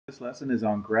This lesson is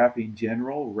on graphing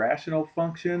general rational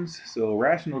functions. So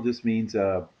rational just means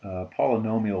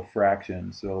polynomial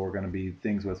fractions. So we're going to be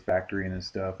things with factoring and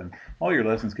stuff. And all your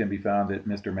lessons can be found at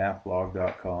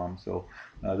Mrmathblog.com. So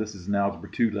this is an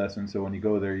Algebra 2 lesson. So when you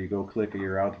go there, you go click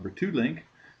your Algebra 2 link,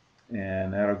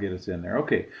 and that'll get us in there.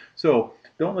 Okay, so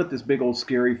don't let this big old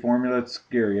scary formula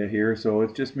scare you here. So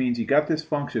it just means you got this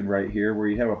function right here where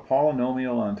you have a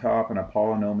polynomial on top and a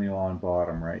polynomial on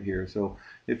bottom right here. So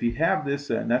if you have this,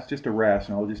 and that's just a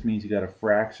rational, it just means you got a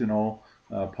fractional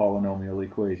polynomial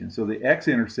equation. So the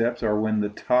x-intercepts are when the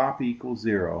top equals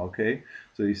 0, okay?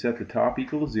 So you set the top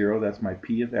equal to 0, that's my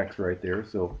p of x right there.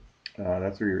 So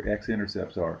that's where your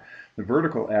x-intercepts are. The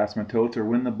vertical asymptotes are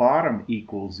when the bottom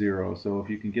equals 0. So if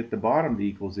you can get the bottom to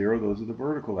equal 0, those are the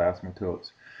vertical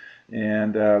asymptotes.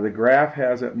 And the graph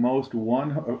has at most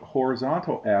one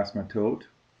horizontal asymptote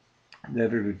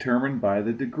that are determined by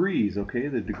the degrees. Okay,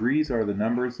 the degrees are the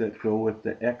numbers that go with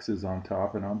the x's on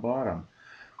top and on bottom.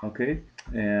 Okay,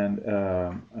 and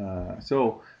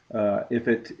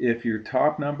if your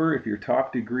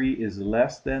top degree is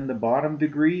less than the bottom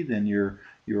degree, then your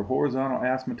horizontal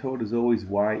asymptote is always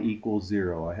y equals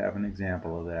 0. I have an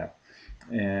example of that.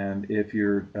 And if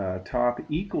your top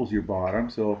equals your bottom,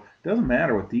 so it doesn't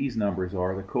matter what these numbers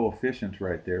are, the coefficients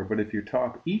right there, but if your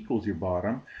top equals your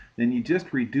bottom, then you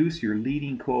just reduce your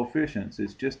leading coefficients.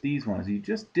 It's just these ones. You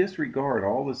just disregard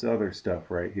all this other stuff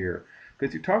right here,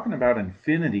 because you're talking about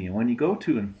infinity, and when you go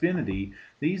to infinity,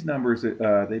 these numbers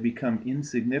they become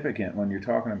insignificant when you're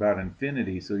talking about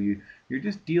infinity. So you're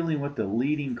just dealing with the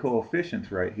leading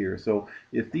coefficients right here. So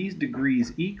if these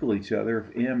degrees equal each other,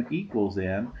 if m equals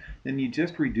n, then you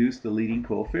just reduce the leading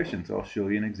coefficients. I'll show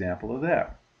you an example of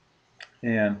that.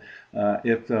 And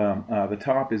if the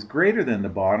top is greater than the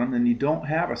bottom, then you don't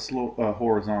have a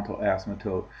horizontal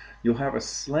asymptote. You'll have a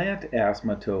slant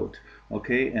asymptote,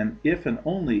 okay? And if and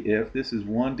only if this is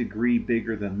 1 degree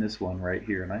bigger than this one right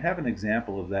here. And I have an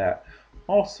example of that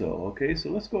also, okay? So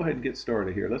let's go ahead and get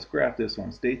started here. Let's graph this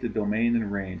one. State the domain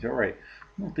and range. All right.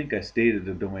 I don't think I stated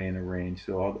the domain and range,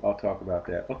 so I'll talk about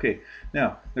that. Okay,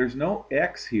 now there's no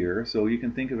x here, so you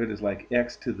can think of it as like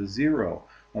x to the 0.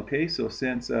 Okay, so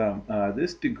since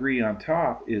this degree on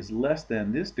top is less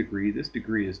than this degree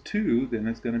is 2, then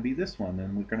it's going to be this one.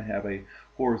 Then we're going to have a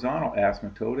horizontal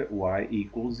asymptote at y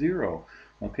equals 0.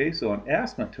 Okay, so an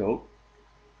asymptote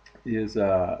is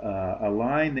a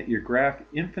line that your graph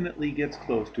infinitely gets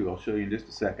close to. I'll show you in just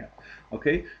a second.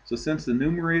 Okay, so since the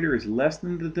numerator is less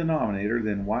than the denominator,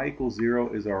 then y equals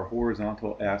 0 is our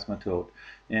horizontal asymptote.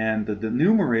 And the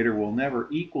numerator will never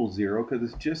equal 0 because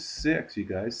it's just 6, you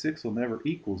guys. 6 will never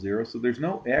equal 0, so there's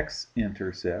no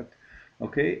x-intercept.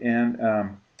 Okay, and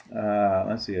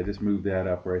let's see, I just moved that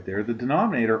up right there. The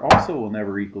denominator also will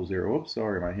never equal 0. Oops,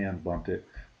 sorry, my hand bumped it.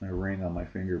 My ring on my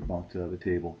finger bumped the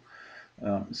table.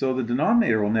 So the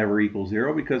denominator will never equal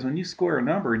 0 because when you square a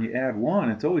number and you add 1,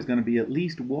 it's always going to be at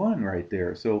least 1 right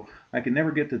there. So I can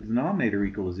never get the denominator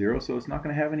equal to 0, so it's not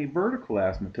going to have any vertical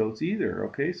asymptotes either.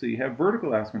 Okay, so you have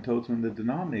vertical asymptotes when the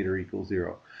denominator equals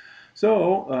 0.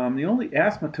 So the only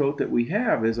asymptote that we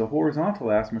have is a horizontal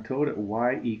asymptote at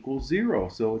y equals 0.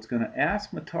 So it's going to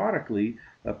asymptotically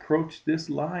approach this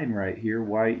line right here,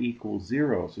 y equals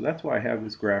 0. So that's why I have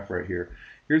this graph right here.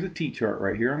 Here's a t-chart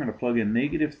right here. I'm going to plug in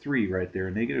 -3 right there,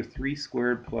 -3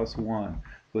 squared plus 1.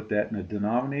 Put that in the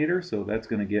denominator, so that's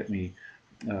going to get me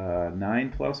 9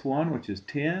 plus 1, which is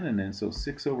 10, and then so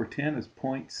 6 over 10 is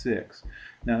 0.6.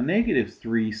 Now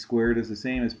 -3 squared is the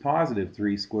same as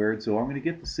 +3 squared, so I'm going to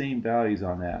get the same values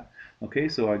on that. Okay,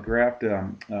 so I graphed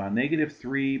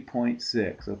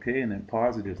 -3.6, okay, and then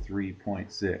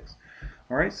 +3.6.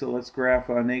 All right, so let's graph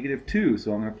 -2.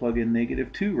 So I'm going to plug in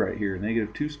 -2 right here.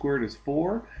 -2 squared is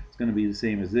 4. It's going to be the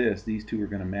same as this. These two are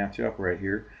going to match up right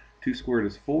here. 2 squared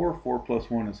is 4. 4 plus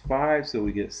 1 is 5. So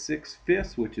we get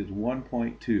 6/5, which is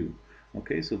 1.2.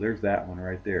 Okay, so there's that one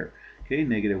right there. Okay,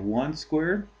 -1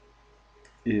 squared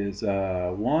is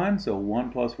 1. So 1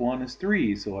 plus 1 is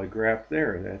 3. So I graphed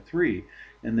there at 3.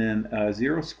 And then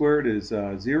 0 squared is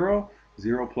 0.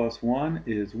 0 plus 1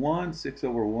 is 1. 6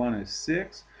 over 1 is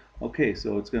 6. Okay,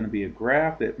 so it's going to be a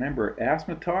graph that, remember,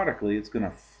 asymptotically, it's going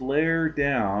to flare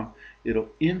down.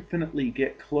 It'll infinitely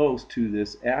get close to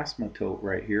this asymptote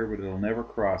right here, but it'll never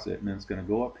cross it. And then it's going to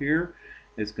go up here.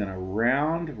 It's going to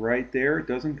round right there. It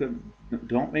doesn't go,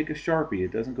 don't make a Sharpie.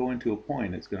 It doesn't go into a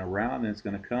point. It's going to round, and it's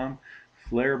going to come,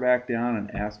 flare back down,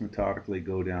 and asymptotically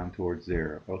go down towards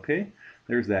 0. Okay,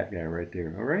 there's that guy right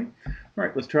there. All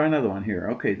right, let's try another one here.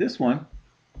 Okay, this one.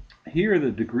 Here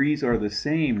the degrees are the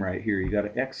same right here. You got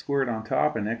an x squared on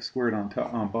top and x squared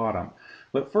on bottom.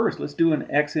 But first, let's do an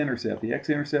x-intercept. The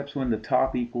x-intercept's when the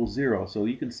top equals 0. So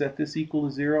you can set this equal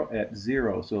to 0 at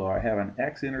 0. So I have an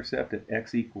x-intercept at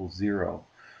x equals 0.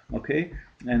 Okay,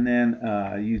 and then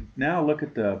you now look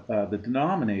at the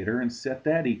denominator and set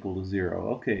that equal to 0.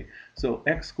 Okay, so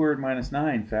x squared minus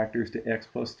 9 factors to x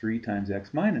plus 3 times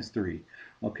x minus 3.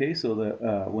 Okay,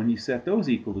 so when you set those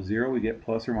equal to 0, we get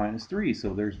plus or minus 3.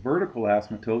 So there's vertical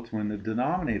asymptotes when the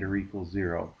denominator equals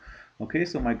 0. Okay,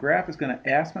 so my graph is going to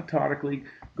asymptotically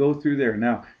go through there.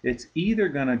 Now, it's either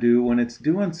going to do, when it's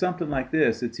doing something like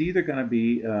this, it's either going to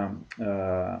be,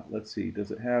 let's see, does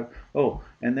it have, oh,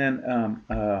 and then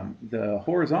the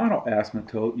horizontal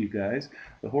asymptote, you guys,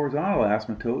 the horizontal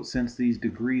asymptote, since these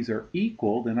degrees are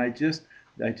equal, then I just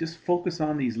focus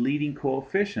on these leading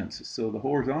coefficients. So the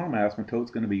horizontal asymptote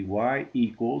is going to be y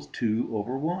equals 2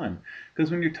 over 1. Because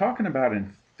when you're talking about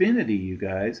infinity, you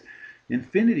guys,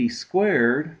 infinity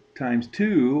squared times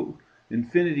 2,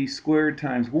 infinity squared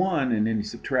times 1, and then you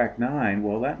subtract 9,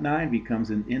 well, that 9 becomes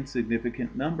an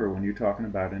insignificant number when you're talking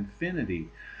about infinity.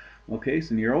 Okay,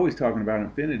 so you're always talking about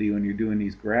infinity when you're doing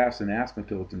these graphs and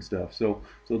asymptotes and stuff. So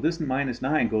this minus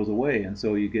 9 goes away, and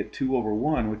so you get 2 over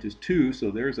 1, which is 2,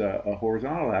 so there's a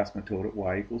horizontal asymptote at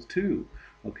y equals 2.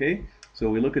 Okay, so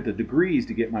we look at the degrees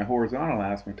to get my horizontal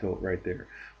asymptote right there.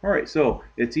 All right, so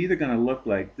it's either going to look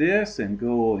like this and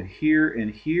go here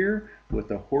and here with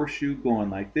the horseshoe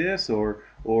going like this,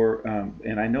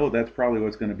 and I know that's probably what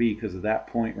it's going to be because of that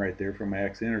point right there from my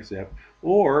x-intercept,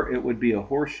 or it would be a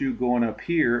horseshoe going up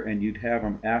here and you'd have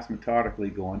them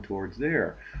asymptotically going towards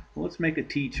there. Well, let's make a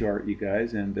t-chart, you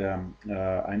guys, and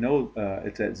I know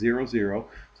it's at 0, 0,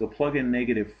 so plug in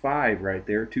 -5 right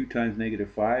there. 2 times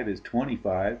 -5 is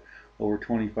 25. Over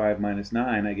 25 minus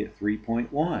 9, I get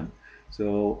 3.1.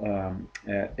 So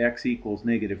at x equals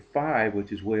 -5,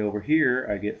 which is way over here,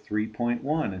 I get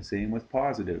 3.1, and same with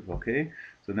positive, okay?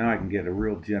 So now I can get a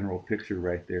real general picture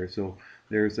right there. So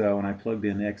there's, when I plugged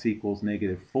in x equals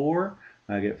 -4,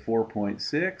 I get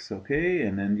 4.6, okay?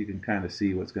 And then you can kind of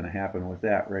see what's going to happen with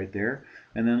that right there.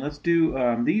 And then let's do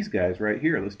these guys right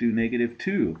here. Let's do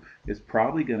 -2. It's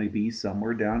probably going to be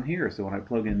somewhere down here. So when I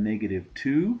plug in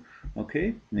 -2,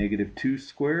 okay, -2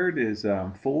 squared is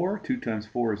 4. 2 times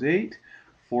 4 is 8.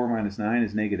 4 minus 9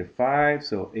 is -5,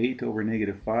 so 8 over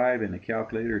 -5, and the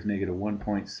calculator is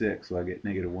 -1.6, so I get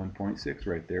 -1.6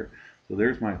 right there. So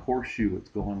there's my horseshoe. It's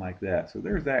going like that. So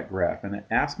there's that graph, and it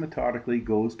asymptotically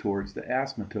goes towards the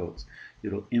asymptotes.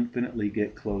 It'll infinitely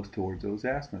get close towards those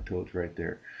asymptotes right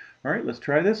there. All right, let's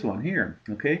try this one here.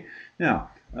 Okay, now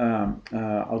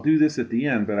I'll do this at the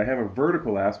end, but I have a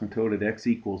vertical asymptote at x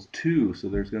equals 2, so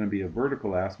there's going to be a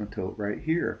vertical asymptote right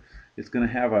here. It's going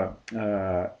to have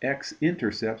a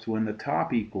x-intercepts when the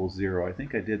top equals 0. I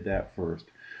think I did that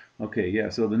first. Okay, yeah,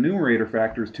 so the numerator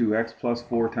factor is 2x plus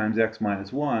 4 times x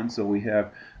minus 1, so we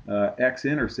have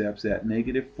x-intercepts at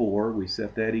 -4. We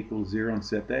set that equals 0 and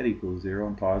set that equals 0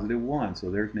 and +1. So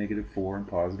there's -4 and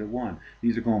 +1.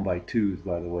 These are going by 2's,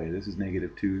 by the way. This is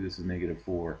 -2, this is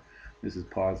 -4. This is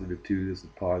 +2, this is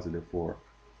 +4.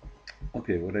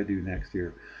 Okay, what do I do next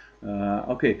here?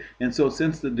 Okay, and so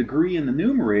since the degree in the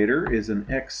numerator is an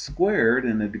x squared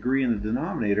and the degree in the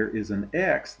denominator is an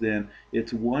x, then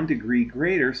it's 1 degree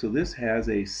greater, so this has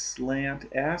a slant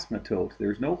asymptote.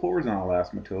 There's no horizontal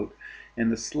asymptote,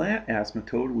 and the slant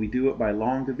asymptote, we do it by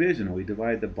long division. We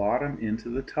divide the bottom into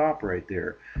the top right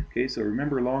there. Okay, so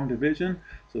remember long division?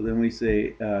 So then we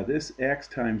say this x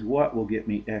times what will get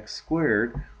me x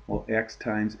squared? Well, x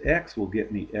times x will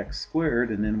get me x squared,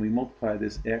 and then we multiply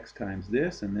this x times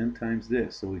this, and then times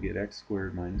this, so we get x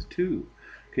squared minus 2.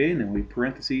 Okay, and then we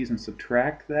parentheses and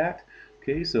subtract that.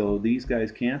 Okay, so these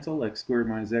guys cancel, x squared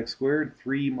minus x squared.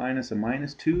 3 minus a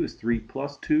minus 2 is 3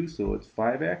 plus 2, so it's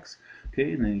 5x.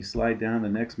 Okay, and then you slide down the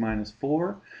next minus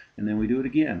 4, and then we do it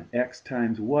again. X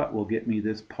times what will get me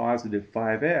this positive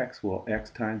 5x? Well, x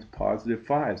times positive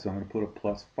 5, so I'm going to put a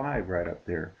plus 5 right up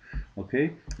there.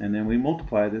 Okay, and then we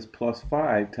multiply this plus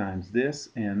 5 times this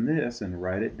and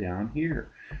write it down here.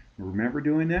 Remember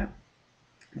doing that?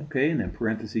 Okay, and then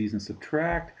parentheses and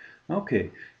subtract.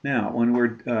 Okay, now when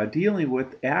we're dealing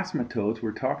with asymptotes,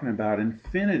 we're talking about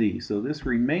infinity. So this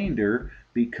remainder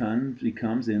becomes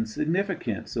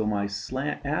insignificant. So my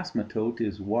slant asymptote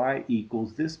is y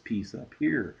equals this piece up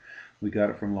here. We got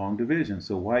it from long division.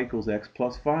 So y equals x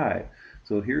plus 5.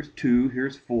 So here's 2,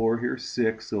 here's 4, here's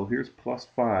 6, so here's plus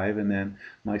 5, and then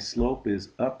my slope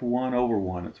is up 1 over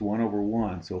 1. It's 1 over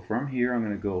 1. So from here I'm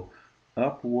going to go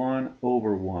up 1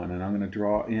 over 1, and I'm going to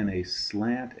draw in a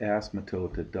slant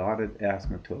asymptote, a dotted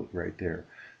asymptote right there.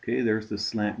 Okay, there's the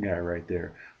slant guy right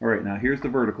there. All right, now here's the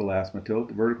vertical asymptote.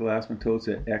 The vertical asymptote's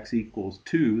at x equals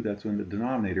 2. That's when the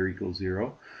denominator equals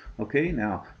 0. Okay,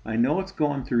 now I know it's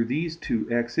going through these two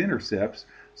X-intercepts,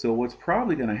 so what's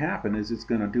probably going to happen is it's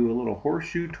going to do a little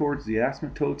horseshoe towards the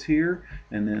asymptotes here,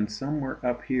 and then somewhere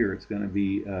up here it's going to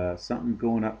be something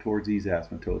going up towards these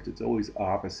asymptotes. It's always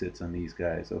opposites on these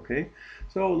guys, okay?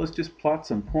 So let's just plot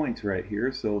some points right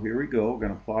here. So here we go. We're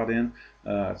going to plot in,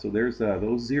 so there's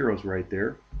those zeros right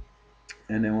there.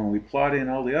 And then when we plot in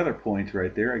all the other points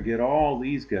right there, I get all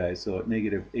these guys. So at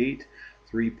 -8,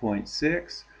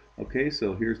 3.6. Okay,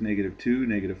 so here's -2,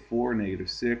 -4,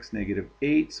 -6,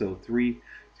 -8. So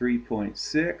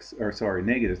 3.6, or sorry,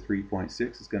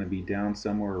 -3.6 is going to be down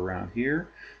somewhere around here.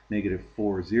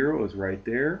 -40 is right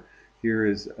there. Here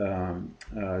is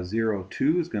 0,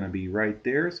 2 is going to be right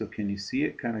there. So can you see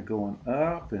it kind of going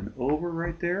up and over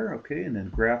right there? Okay, and then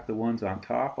graph the ones on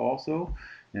top also.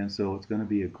 And so it's going to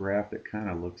be a graph that kind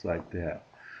of looks like that.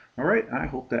 All right, I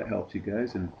hope that helps you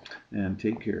guys, and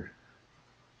take care.